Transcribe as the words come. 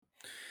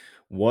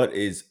What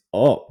is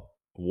up?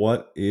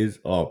 What is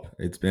up?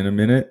 It's been a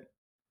minute.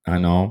 I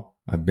know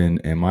I've been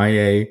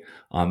MIA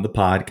on the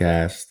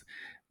podcast,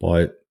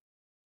 but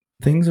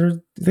things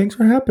are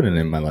happening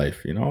in my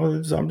life.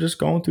 I'm just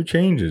going through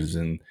changes,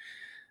 and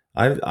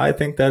I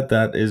think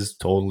that is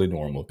totally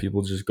normal.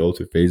 People just go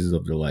through phases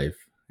of their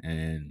life,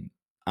 and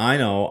I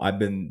know I've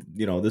been.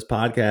 This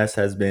podcast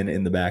has been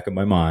in the back of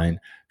my mind.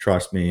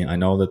 Trust me, I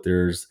know that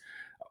there's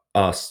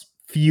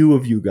few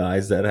of you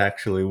guys that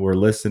actually were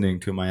listening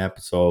to my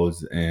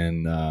episodes,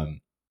 and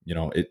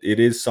it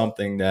is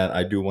something that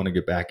I do want to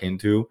get back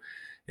into.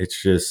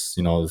 It's just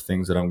the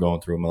things that I'm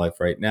going through in my life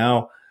right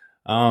now.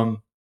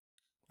 um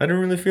I don't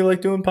really feel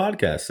like doing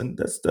podcasts, and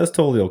that's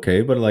totally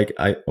okay, but like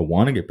I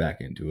want to get back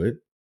into it.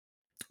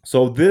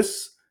 So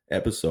this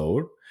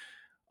episode,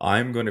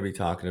 I'm going to be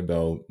talking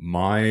about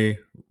my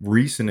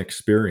recent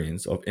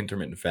experience of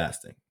intermittent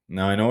fasting.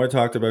 Now, I know I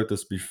talked about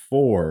this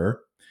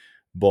before,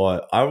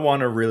 but I want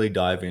to really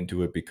dive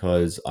into it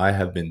because I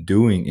have been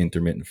doing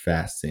intermittent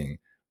fasting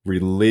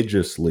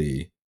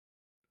religiously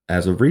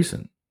as of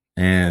recent.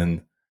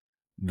 And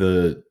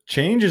the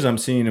changes I'm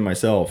seeing in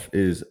myself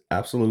is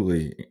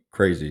absolutely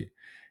crazy.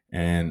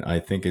 And I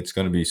think it's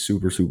going to be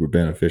super, super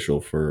beneficial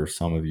for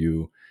some of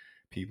you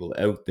people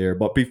out there.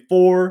 But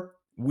before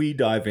we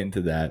dive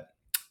into that,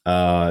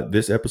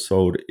 this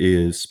episode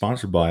is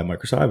sponsored by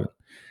Microcybin.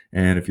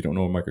 And if you don't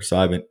know what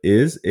Microcybin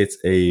is, it's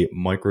a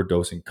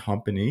microdosing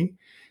company.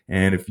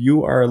 And if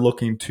you are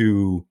looking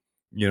to,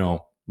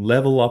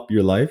 level up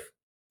your life,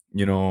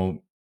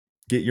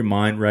 get your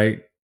mind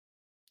right,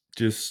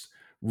 just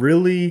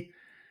really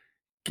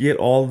get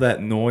all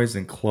that noise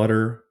and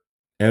clutter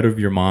out of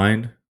your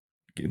mind,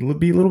 be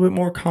a little bit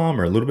more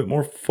calmer, a little bit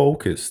more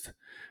focused,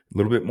 a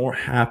little bit more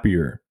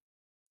happier,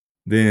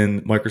 then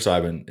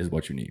microcybin is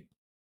what you need.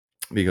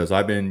 Because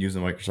I've been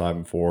using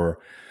microcybin for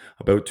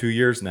about 2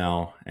 years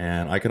now,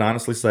 and I can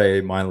honestly say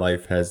my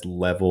life has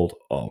leveled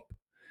up.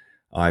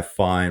 I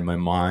find my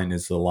mind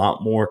is a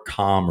lot more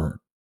calmer.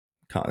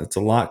 It's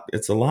a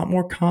lot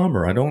more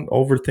calmer. I don't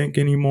overthink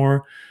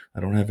anymore. I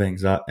don't have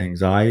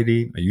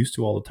anxiety. I used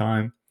to all the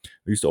time.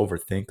 I used to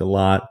overthink a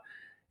lot.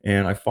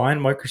 And I find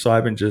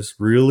microcybin just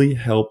really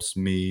helps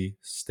me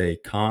stay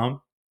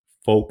calm,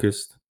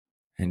 focused,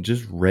 and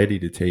just ready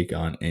to take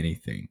on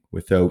anything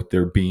without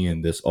there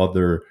being this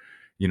other,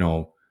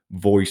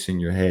 voice in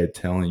your head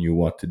telling you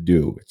what to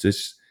do.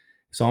 It's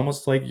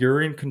almost like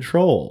you're in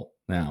control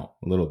now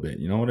a little bit.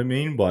 You know what I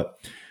mean? But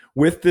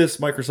with this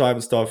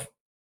microcybin stuff,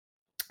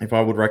 if I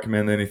would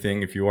recommend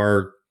anything, if you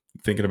are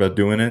thinking about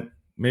doing it,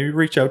 maybe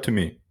reach out to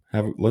me.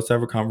 Let's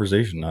have a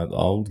conversation.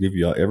 I'll give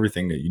you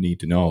everything that you need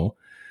to know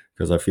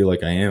because I feel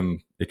like I am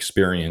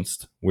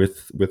experienced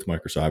with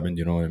microcybin.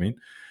 You know what I mean?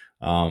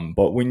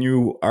 But when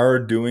you are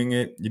doing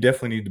it, you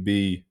definitely need to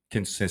be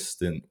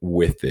consistent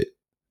with it.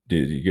 Do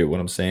you get what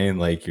I'm saying?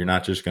 Like you're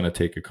not just gonna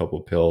take a couple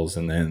pills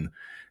and then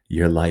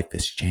your life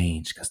has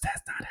changed because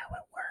that's not how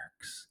it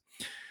works.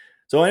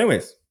 So,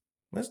 anyways,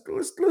 let's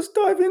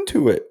dive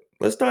into it.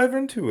 Let's dive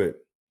into it.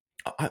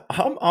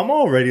 I'm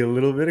already a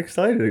little bit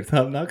excited.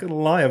 I'm not gonna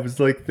lie.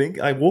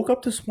 I woke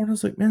up this morning. I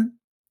was like, man,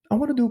 I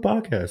want to do a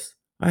podcast.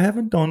 I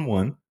haven't done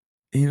one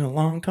in a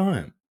long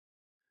time,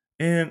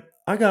 and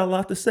I got a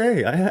lot to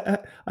say.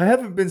 I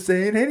haven't been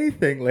saying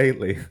anything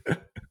lately.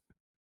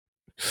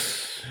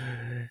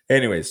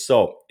 Anyways,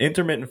 so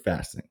intermittent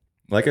fasting.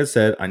 Like I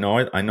said, I know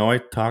I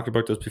talked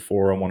about this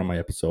before on one of my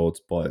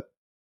episodes, but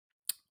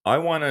I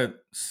want to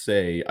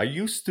say I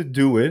used to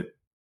do it,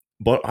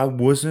 but I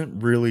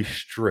wasn't really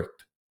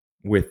strict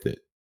with it.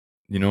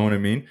 You know what I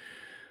mean?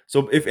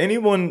 So if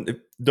anyone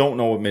don't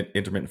know what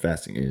intermittent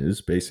fasting is,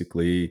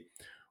 basically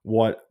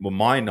what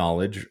my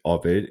knowledge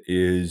of it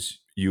is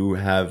you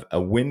have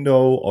a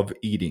window of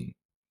eating.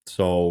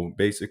 So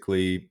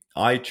basically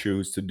I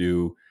choose to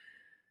do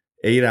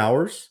 8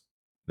 hours.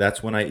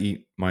 That's when I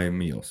eat my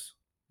meals.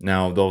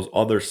 Now those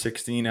other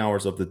 16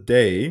 hours of the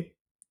day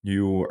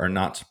you are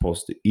not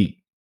supposed to eat.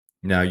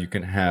 Now you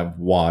can have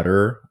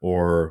water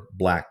or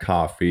black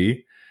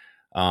coffee,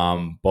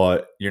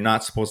 but you're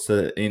not supposed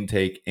to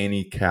intake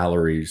any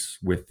calories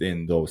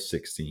within those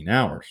 16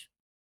 hours.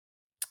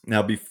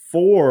 Now,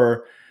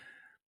 before,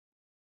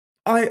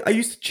 I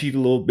used to cheat a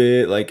little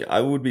bit. Like,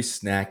 I would be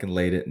snacking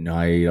late at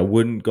night. I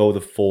wouldn't go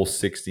the full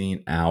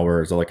 16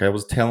 hours. Like, I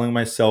was telling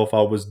myself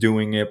I was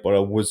doing it, but I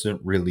wasn't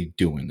really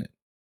doing it,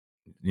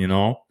 you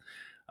know?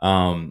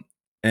 Um,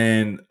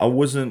 and I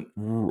wasn't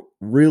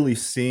really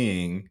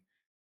seeing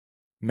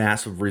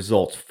massive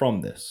results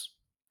from this.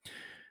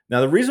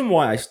 Now, the reason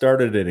why I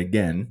started it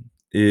again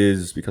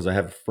is because I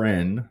have a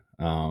friend,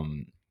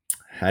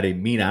 Hattie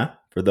Mina.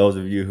 For those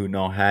of you who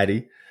know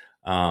Hattie,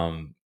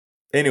 um,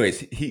 anyways,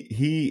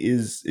 he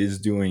is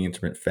doing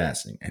intermittent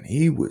fasting, and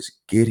he was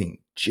getting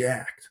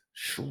jacked,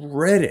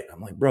 shredded.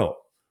 I'm like, bro,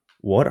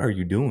 what are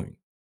you doing?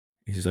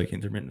 He's like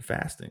intermittent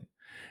fasting,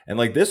 and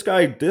like this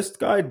guy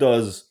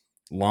does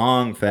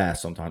long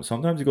fast sometimes.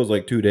 Sometimes he goes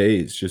like 2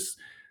 days. Just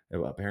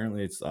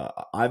apparently it's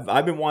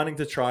I've been wanting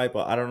to try,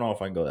 but I don't know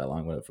if I can go that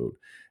long without food.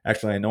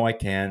 Actually, I know I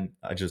can.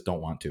 I just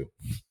don't want to.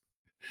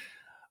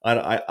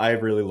 I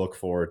really look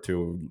forward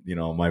to,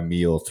 my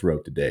meal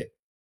throughout the day.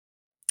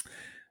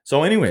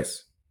 So,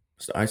 anyways,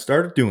 I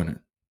started doing it.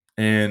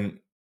 And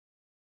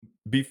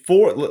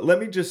let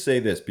me just say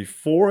this,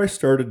 before I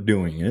started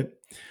doing it,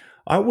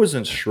 I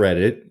wasn't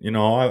shredded.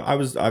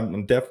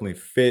 I'm definitely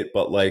fit,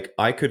 but like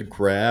I could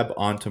grab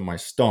onto my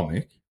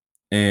stomach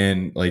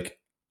and like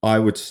I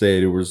would say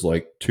there was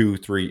like 2,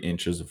 3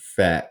 inches of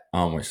fat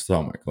on my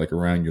stomach, like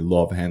around your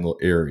love handle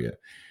area.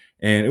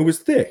 And it was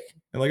thick.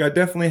 And like I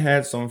definitely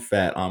had some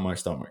fat on my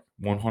stomach,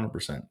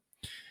 100%.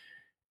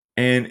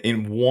 And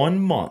in 1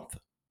 month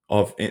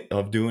of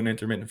doing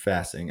intermittent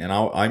fasting, and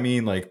I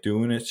mean like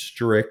doing it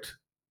strict,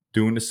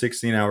 doing the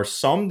 16 hours.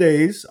 Some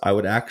days I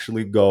would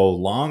actually go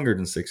longer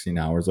than 16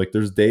 hours. Like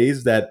there's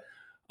days that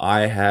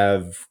I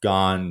have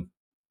gone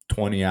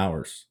 20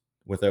 hours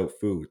without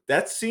food.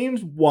 That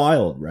seems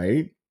wild,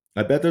 right?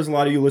 I bet there's a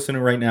lot of you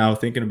listening right now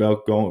thinking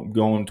about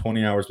going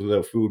 20 hours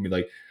without food and be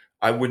like,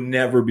 I would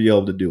never be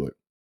able to do it.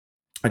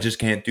 I just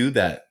can't do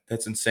that.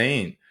 That's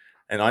insane.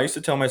 And I used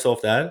to tell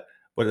myself that,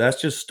 but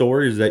that's just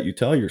stories that you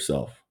tell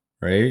yourself,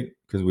 right?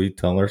 Because we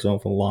tell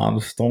ourselves a lot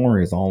of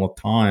stories all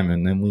the time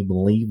and then we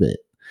believe it.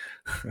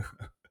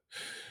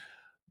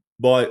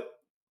 But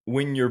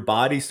when your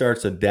body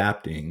starts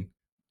adapting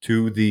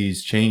to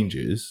these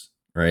changes,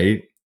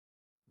 right?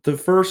 The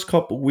first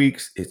couple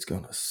weeks, it's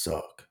going to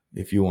suck.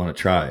 If you want to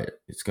try it,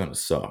 it's going to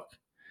suck.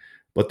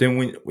 But then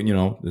when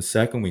the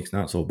second week's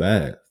not so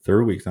bad,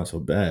 third week's not so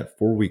bad,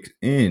 4 weeks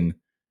in,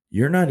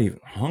 you're not even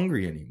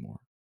hungry anymore.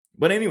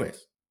 But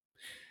anyways,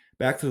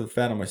 back to the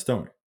fat on my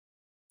stomach.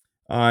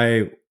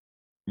 I,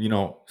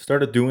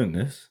 started doing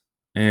this,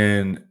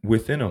 and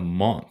within a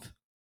month,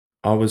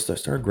 I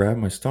started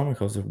grabbing my stomach.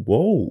 I was like,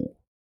 whoa,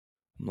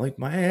 like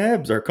my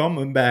abs are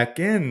coming back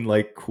in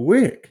like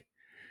quick.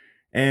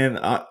 And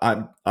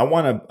I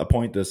want to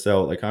point this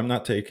out. Like I'm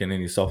not taking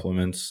any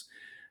supplements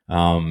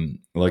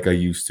like I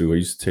used to. I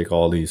used to take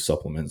all these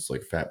supplements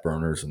like fat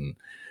burners and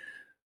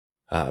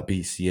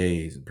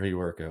BCAs and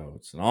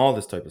pre-workouts and all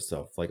this type of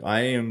stuff. Like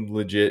I am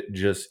legit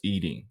just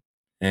eating.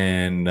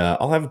 And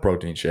I'll have a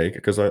protein shake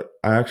because I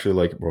actually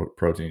like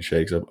protein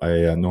shakes.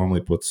 I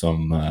normally put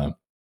some,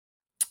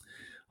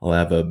 I'll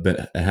have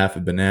a half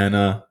a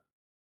banana,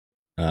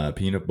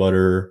 peanut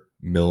butter,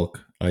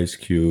 milk, ice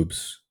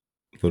cubes,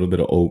 a little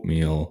bit of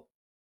oatmeal,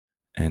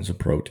 and some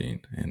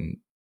protein.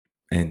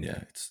 And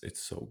yeah,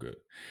 it's so good.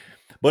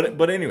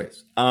 But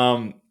anyways,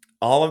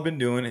 all I've been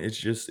doing is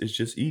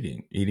just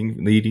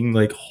eating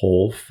like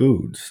whole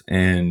foods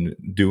and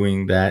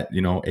doing that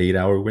 8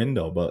 hour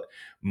window. But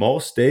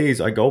most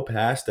days I go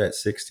past that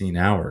 16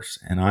 hours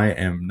and I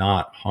am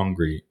not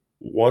hungry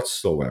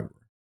whatsoever,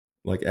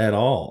 like at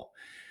all.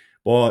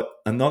 But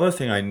another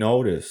thing I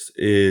noticed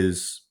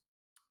is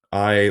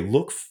I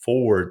look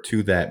forward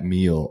to that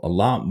meal a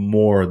lot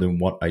more than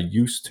what I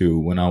used to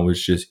when I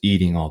was just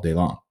eating all day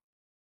long,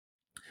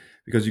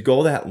 because you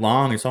go that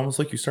long, it's almost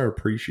like you start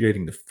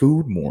appreciating the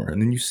food more.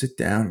 And then you sit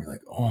down, and you're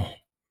like, oh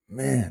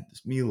man,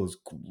 this meal is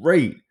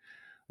great.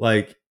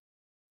 Like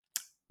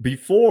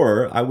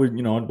before, I would,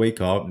 I'd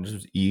wake up and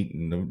just eat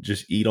and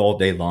just eat all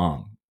day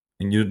long.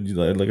 And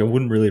like, I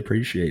wouldn't really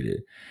appreciate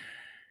it.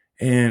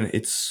 And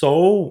it's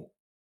so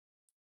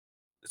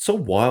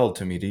wild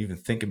to me to even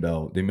think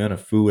about the amount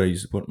of food I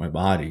used to put in my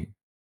body,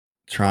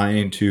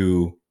 trying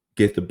to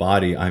get the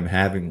body I'm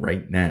having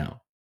right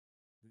now.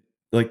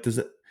 Like, does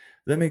it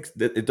that makes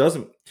that it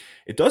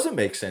doesn't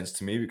make sense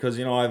to me, because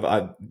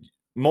I've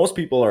most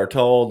people are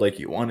told like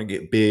you want to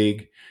get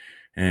big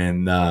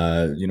and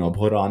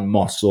put on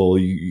muscle,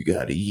 you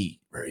got to eat,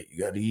 right?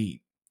 You got to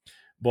eat.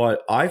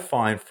 But I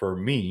find for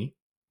me,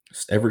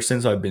 ever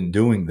since I've been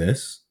doing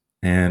this,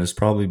 and it's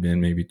probably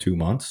been maybe 2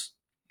 months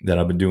that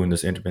I've been doing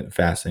this intermittent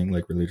fasting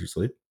like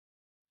religiously,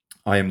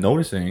 I am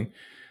noticing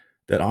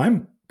that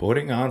I'm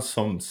putting on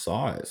some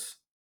size.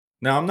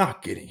 Now, I'm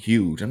not getting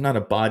huge. I'm not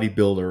a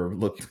bodybuilder,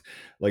 look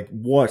like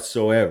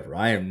whatsoever.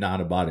 I am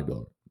not a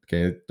bodybuilder.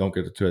 Okay, don't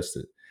get it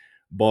twisted.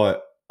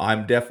 But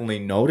I'm definitely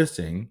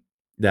noticing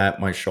that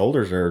my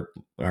shoulders are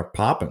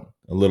popping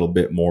a little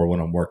bit more when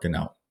I'm working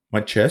out.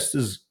 My chest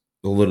is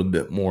a little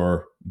bit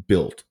more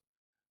built,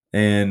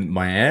 and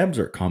my abs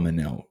are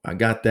coming out. I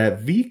got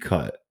that V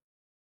cut,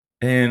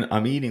 and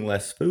I'm eating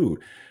less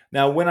food.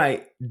 Now, when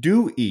I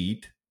do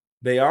eat,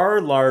 they are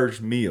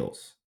large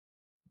meals.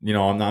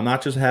 I'm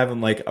not just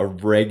having like a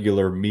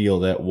regular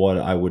meal that what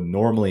I would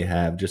normally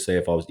have, just say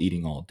if I was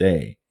eating all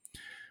day.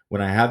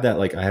 When I have that,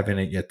 like I haven't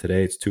ate yet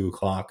today, it's 2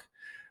 o'clock.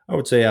 I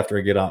would say after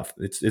I get off,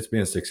 it's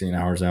been 16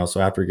 hours now. So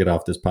after I get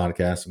off this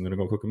podcast, I'm gonna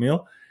go cook a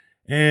meal.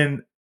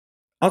 And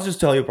I'll just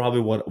tell you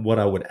probably what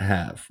I would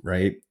have,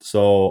 right?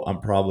 So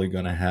I'm probably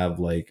gonna have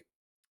like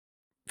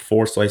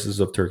 4 slices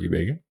of turkey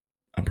bacon.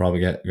 I'm probably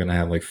gonna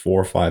have like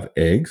 4 or 5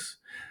 eggs.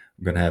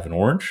 I'm gonna have an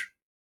orange.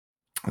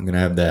 I'm gonna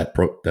have that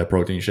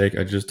protein shake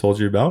I just told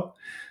you about.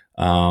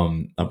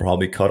 I'll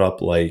probably cut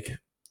up like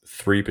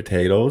 3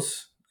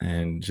 potatoes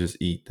and just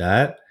eat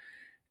that.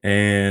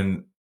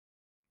 And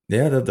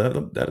yeah,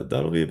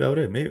 that'll be about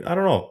it. Maybe, I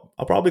don't know.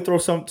 I'll probably throw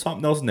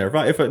something else in there.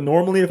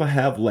 If I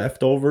have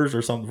leftovers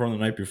or something from the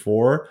night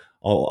before,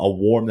 I'll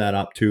warm that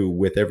up too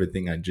with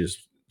everything I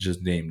just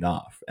named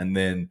off, and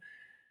then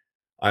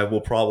I will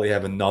probably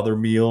have another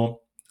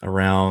meal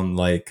around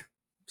like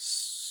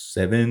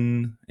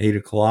 7, 8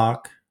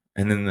 o'clock,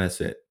 and then that's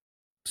it.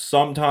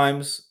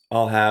 Sometimes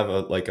I'll have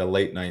a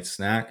late night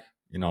snack,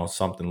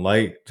 something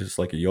light, just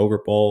like a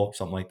yogurt bowl,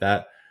 something like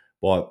that.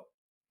 But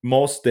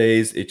most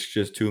days it's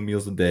just 2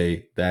 meals a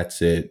day.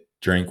 That's it.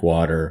 Drink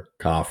water,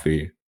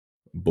 coffee,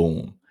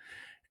 boom.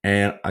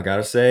 And I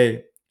gotta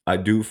say,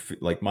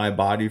 like my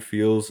body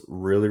feels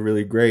really,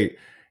 really great.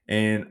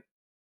 And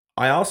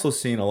I also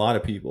seen a lot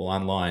of people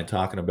online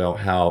talking about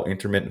how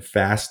intermittent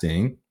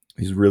fasting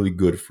is really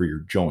good for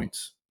your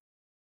joints.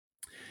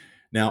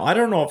 Now, I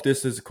don't know if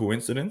this is a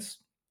coincidence,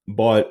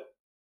 but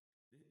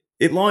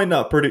it lined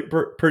up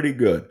pretty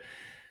good.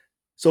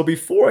 So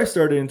before I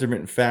started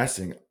intermittent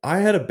fasting, I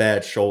had a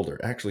bad shoulder.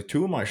 Actually,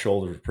 two of my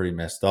shoulders were pretty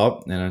messed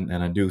up, and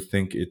I do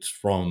think it's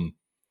from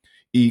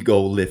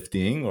ego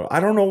lifting, or I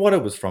don't know what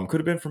it was from.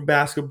 Could have been from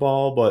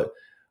basketball, but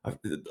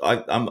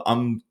I,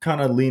 I'm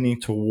kind of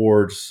leaning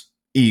towards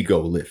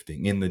ego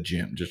lifting in the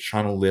gym, just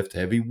trying to lift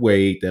heavy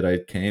weight that I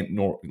can't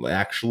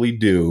actually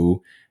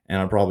do,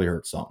 and I probably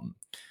hurt something.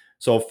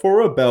 So for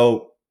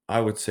about,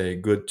 I would say, a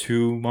good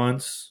 2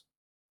 months,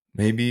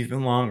 maybe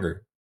even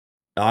longer,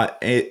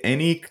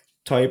 any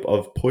type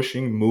of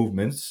pushing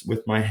movements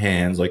with my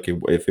hands, like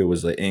if it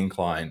was an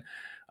incline,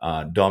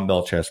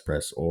 dumbbell chest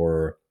press,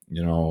 or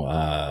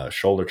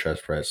shoulder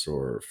chest press,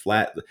 or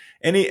flat,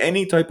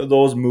 any type of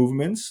those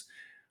movements,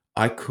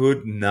 I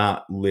could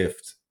not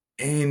lift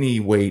any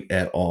weight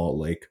at all.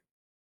 Like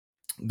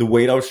the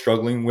weight I was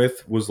struggling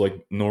with was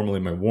like normally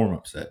my warm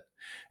up set.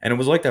 And it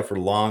was like that for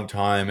a long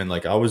time. And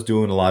like I was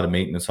doing a lot of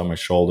maintenance on my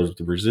shoulders with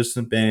the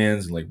resistant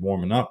bands and like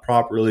warming up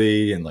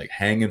properly and like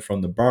hanging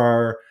from the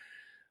bar.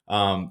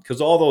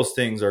 Because all those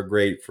things are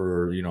great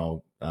for,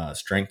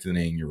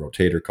 strengthening your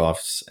rotator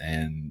cuffs.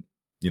 And,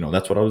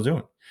 that's what I was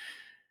doing.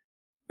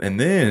 And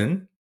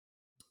then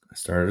I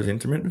started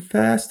intermittent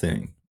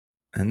fasting.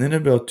 And then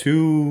about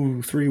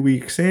 2, 3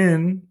 weeks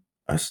in,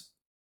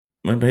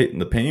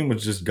 the pain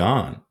was just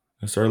gone.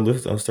 I started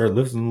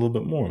lifting a little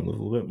bit more, a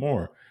little bit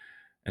more.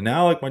 And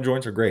now like my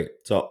joints are great.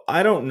 So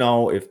I don't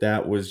know if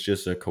that was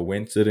just a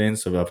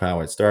coincidence of how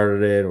I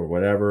started it or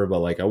whatever, but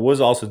like I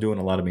was also doing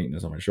a lot of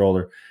maintenance on my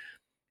shoulder.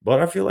 But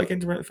I feel like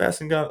intermittent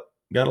fasting got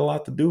a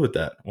lot to do with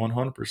that,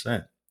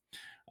 100%.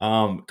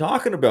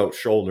 Talking about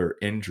shoulder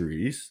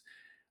injuries,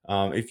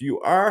 if you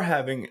are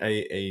having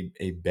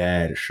a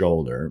bad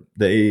shoulder,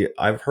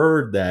 I've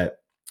heard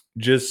that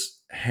just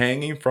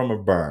hanging from a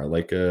bar,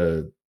 like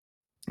a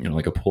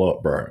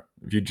pull-up bar,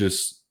 if you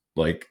just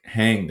like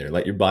hang there,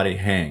 let your body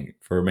hang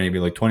for maybe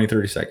like 20,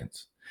 30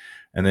 seconds,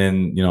 and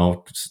then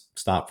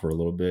stop for a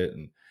little bit,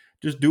 and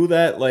just do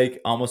that like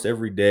almost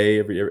every day,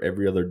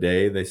 every other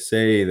day. They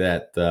say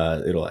that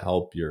it'll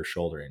help your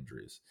shoulder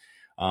injuries.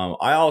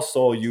 I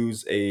also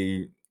use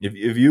if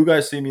you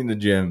guys see me in the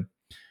gym,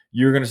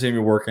 you're gonna see me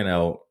working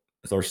out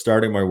or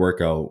starting my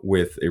workout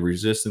with a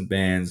resistant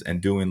bands and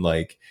doing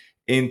like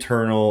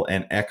internal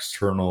and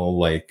external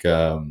like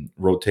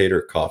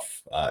rotator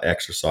cuff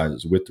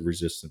exercises with the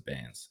resistant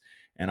bands.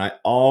 And I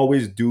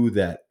always do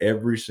that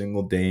every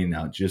single day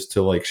now, just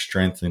to like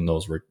strengthen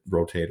those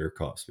rotator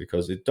cuffs,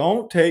 because it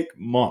don't take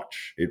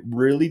much. It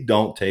really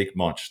don't take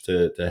much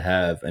to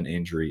have an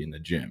injury in the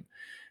gym.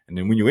 And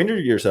then when you injure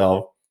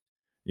yourself,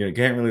 you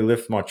can't really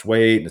lift much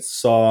weight and it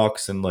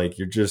sucks, and like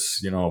you're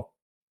just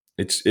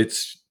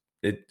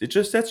it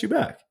just sets you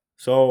back.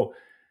 So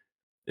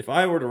if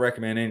I were to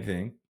recommend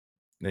anything,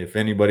 if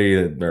anybody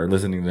that are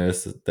listening to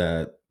this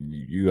that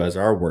you guys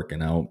are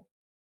working out,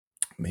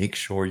 make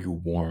sure you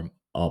warm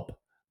up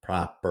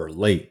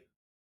properly.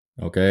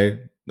 Okay.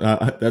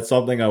 That's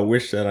something I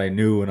wish that I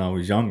knew when I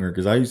was younger,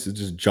 because I used to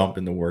just jump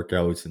into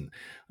workouts, and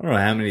I don't know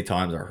how many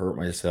times I hurt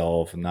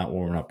myself and not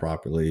warming up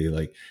properly.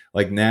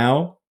 Like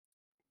now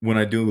when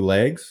I do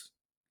legs,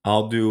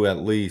 I'll do at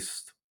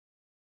least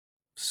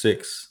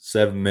 6,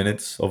 7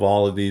 minutes of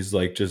all of these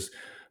like just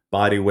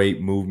body weight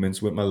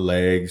movements with my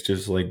legs,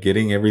 just like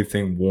getting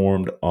everything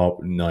warmed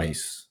up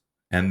nice.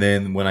 And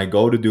then when I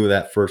go to do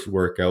that first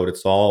workout,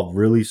 it's all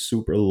really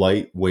super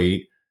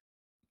lightweight,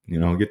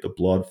 get the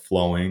blood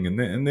flowing, and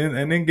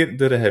then get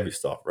into the heavy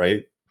stuff,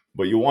 right?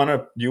 But you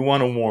wanna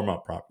warm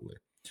up properly.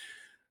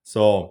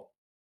 So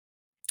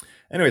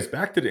anyways,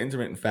 back to the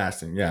intermittent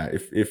fasting. Yeah,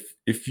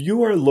 if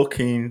you are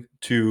looking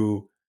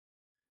to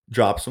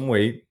drop some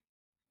weight,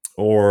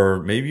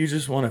 or maybe you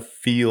just want to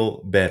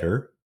feel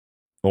better,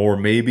 or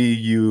maybe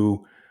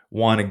you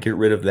want to get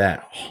rid of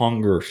that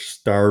hunger,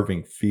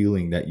 starving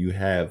feeling that you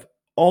have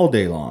all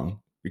day long.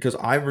 Because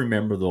I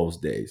remember those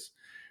days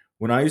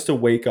when I used to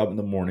wake up in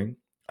the morning,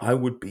 I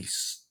would be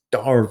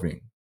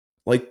starving.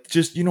 Like,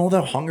 just,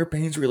 that hunger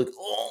pains where you're like,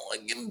 oh,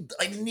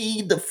 I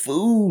need the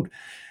food.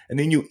 And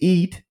then you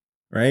eat,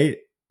 right?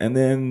 And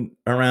then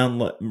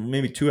around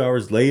maybe 2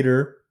 hours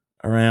later,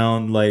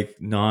 around like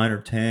 9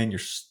 or 10, you're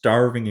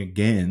starving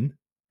again.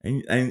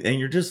 And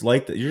you're just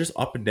like that. You're just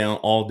up and down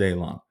all day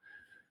long.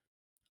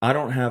 I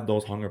don't have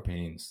those hunger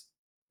pains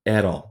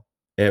at all,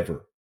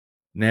 ever,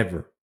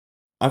 never.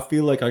 I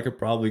feel like I could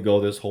probably go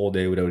this whole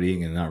day without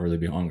eating and not really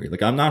be hungry.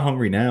 Like I'm not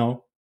hungry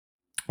now.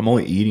 I'm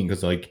only eating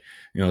because like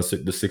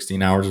the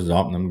 16 hours is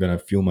up and I'm gonna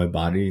fuel my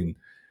body and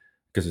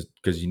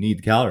because you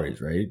need calories,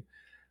 right?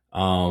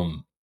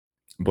 Um,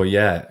 but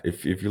yeah,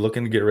 if you're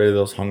looking to get rid of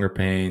those hunger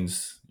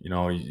pains, you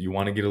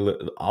want to get a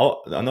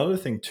little. Another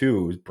thing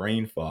too is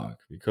brain fog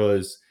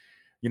because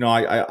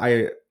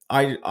I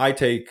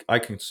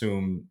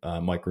consume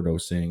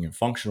microdosing and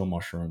functional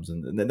mushrooms,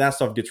 and that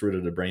stuff gets rid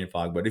of the brain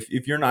fog. But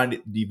if you're not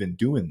even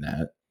doing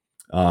that,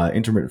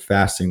 intermittent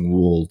fasting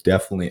will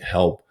definitely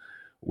help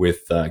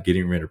with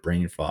getting rid of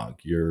brain fog.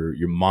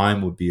 Your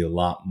mind would be a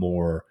lot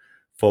more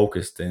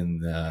focused,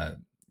 and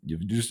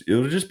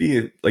it'll just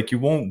be like you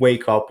won't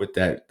wake up with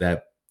that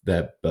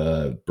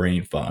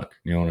brain fog.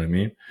 You know what I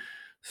mean?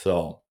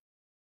 So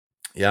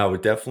yeah, I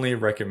would definitely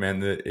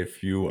recommend it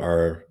if you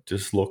are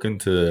just looking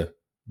to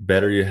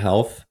better your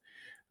health,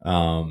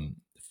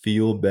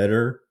 feel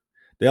better.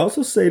 They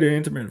also say that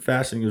intermittent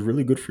fasting is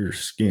really good for your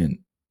skin.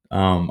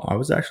 I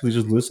was actually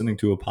just listening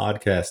to a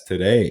podcast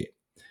today,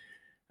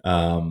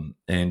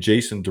 and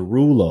Jason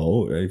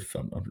Derulo,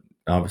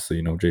 obviously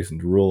you know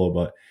Jason Derulo,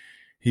 but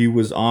he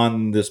was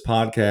on this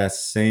podcast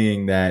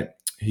saying that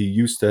he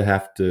used to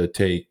have to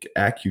take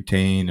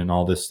Accutane and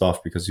all this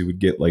stuff because he would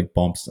get like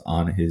bumps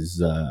on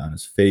his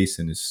face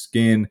and his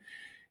skin.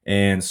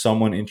 And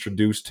someone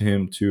introduced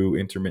him to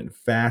intermittent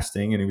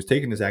fasting, and he was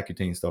taking this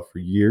Accutane stuff for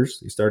years.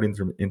 He started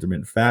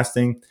intermittent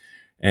fasting,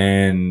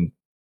 and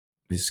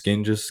his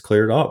skin just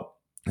cleared up.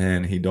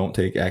 And he don't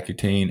take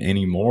Accutane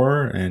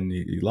anymore, and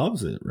he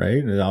loves it.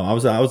 Right? And I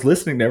was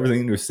listening to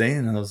everything he was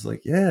saying, and I was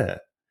like, yeah,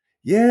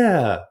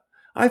 yeah,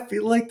 I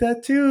feel like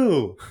that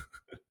too.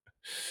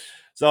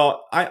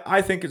 So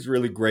I think it's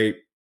really great.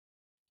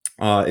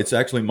 It's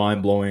actually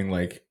mind blowing,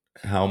 like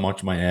how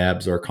much my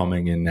abs are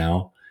coming in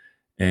now,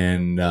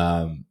 and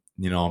I'm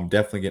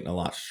definitely getting a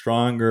lot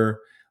stronger.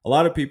 A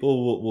lot of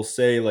people will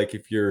say like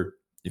if you're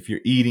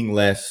eating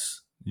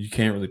less, you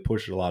can't really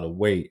push a lot of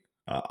weight.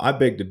 I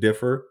beg to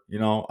differ.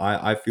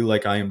 I feel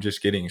like I am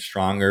just getting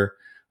stronger.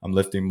 I'm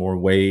lifting more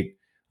weight.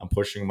 I'm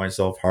pushing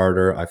myself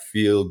harder. I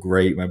feel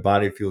great. My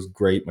body feels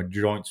great. My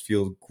joints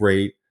feel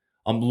great.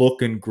 I'm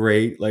looking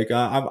great. Like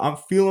I'm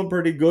feeling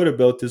pretty good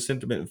about this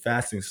intermittent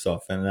fasting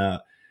stuff. And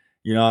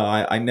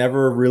I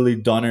never really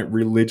done it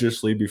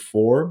religiously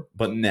before,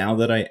 but now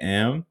that I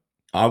am,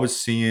 I was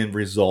seeing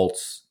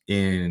results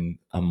in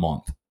a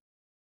month.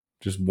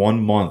 Just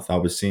 1 month, I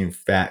was seeing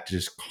fat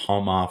just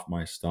come off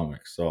my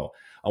stomach. So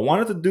I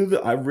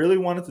really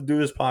wanted to do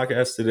this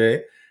podcast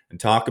today and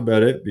talk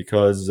about it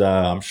because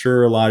I'm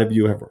sure a lot of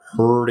you have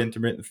heard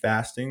intermittent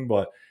fasting,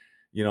 but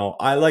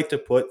I like to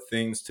put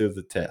things to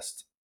the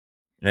test.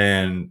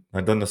 And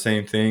I've done the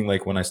same thing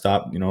like when I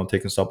stopped,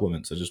 taking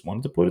supplements. I just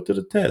wanted to put it to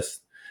the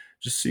test,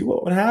 just see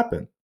what would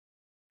happen.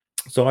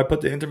 So I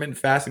put the intermittent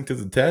fasting to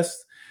the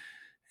test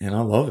and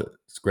I love it.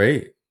 It's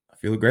great. I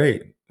feel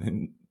great.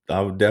 And I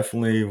would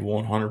definitely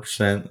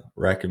 100%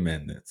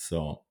 recommend it.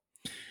 So,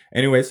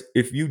 anyways,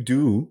 if you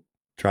do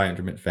try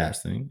intermittent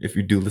fasting, if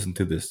you do listen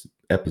to this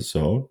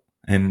episode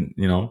and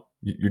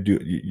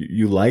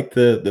you like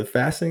the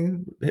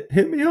fasting,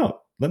 hit me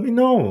up. Let me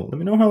know. Let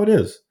me know how it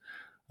is.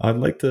 I'd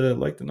like to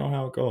know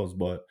how it goes,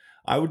 but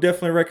I would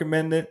definitely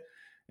recommend it,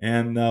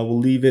 and we'll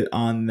leave it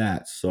on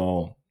that.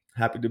 So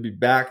happy to be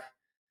back.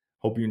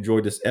 Hope you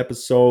enjoyed this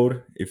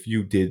episode. If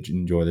you did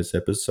enjoy this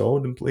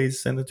episode, then please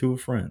send it to a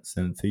friend,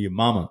 send it to your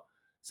mama,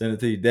 send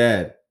it to your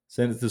dad,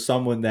 send it to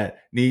someone that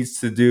needs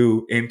to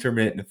do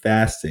intermittent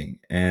fasting.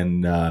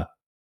 And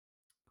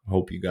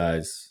hope you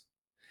guys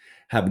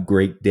have a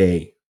great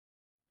day.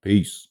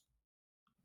 Peace.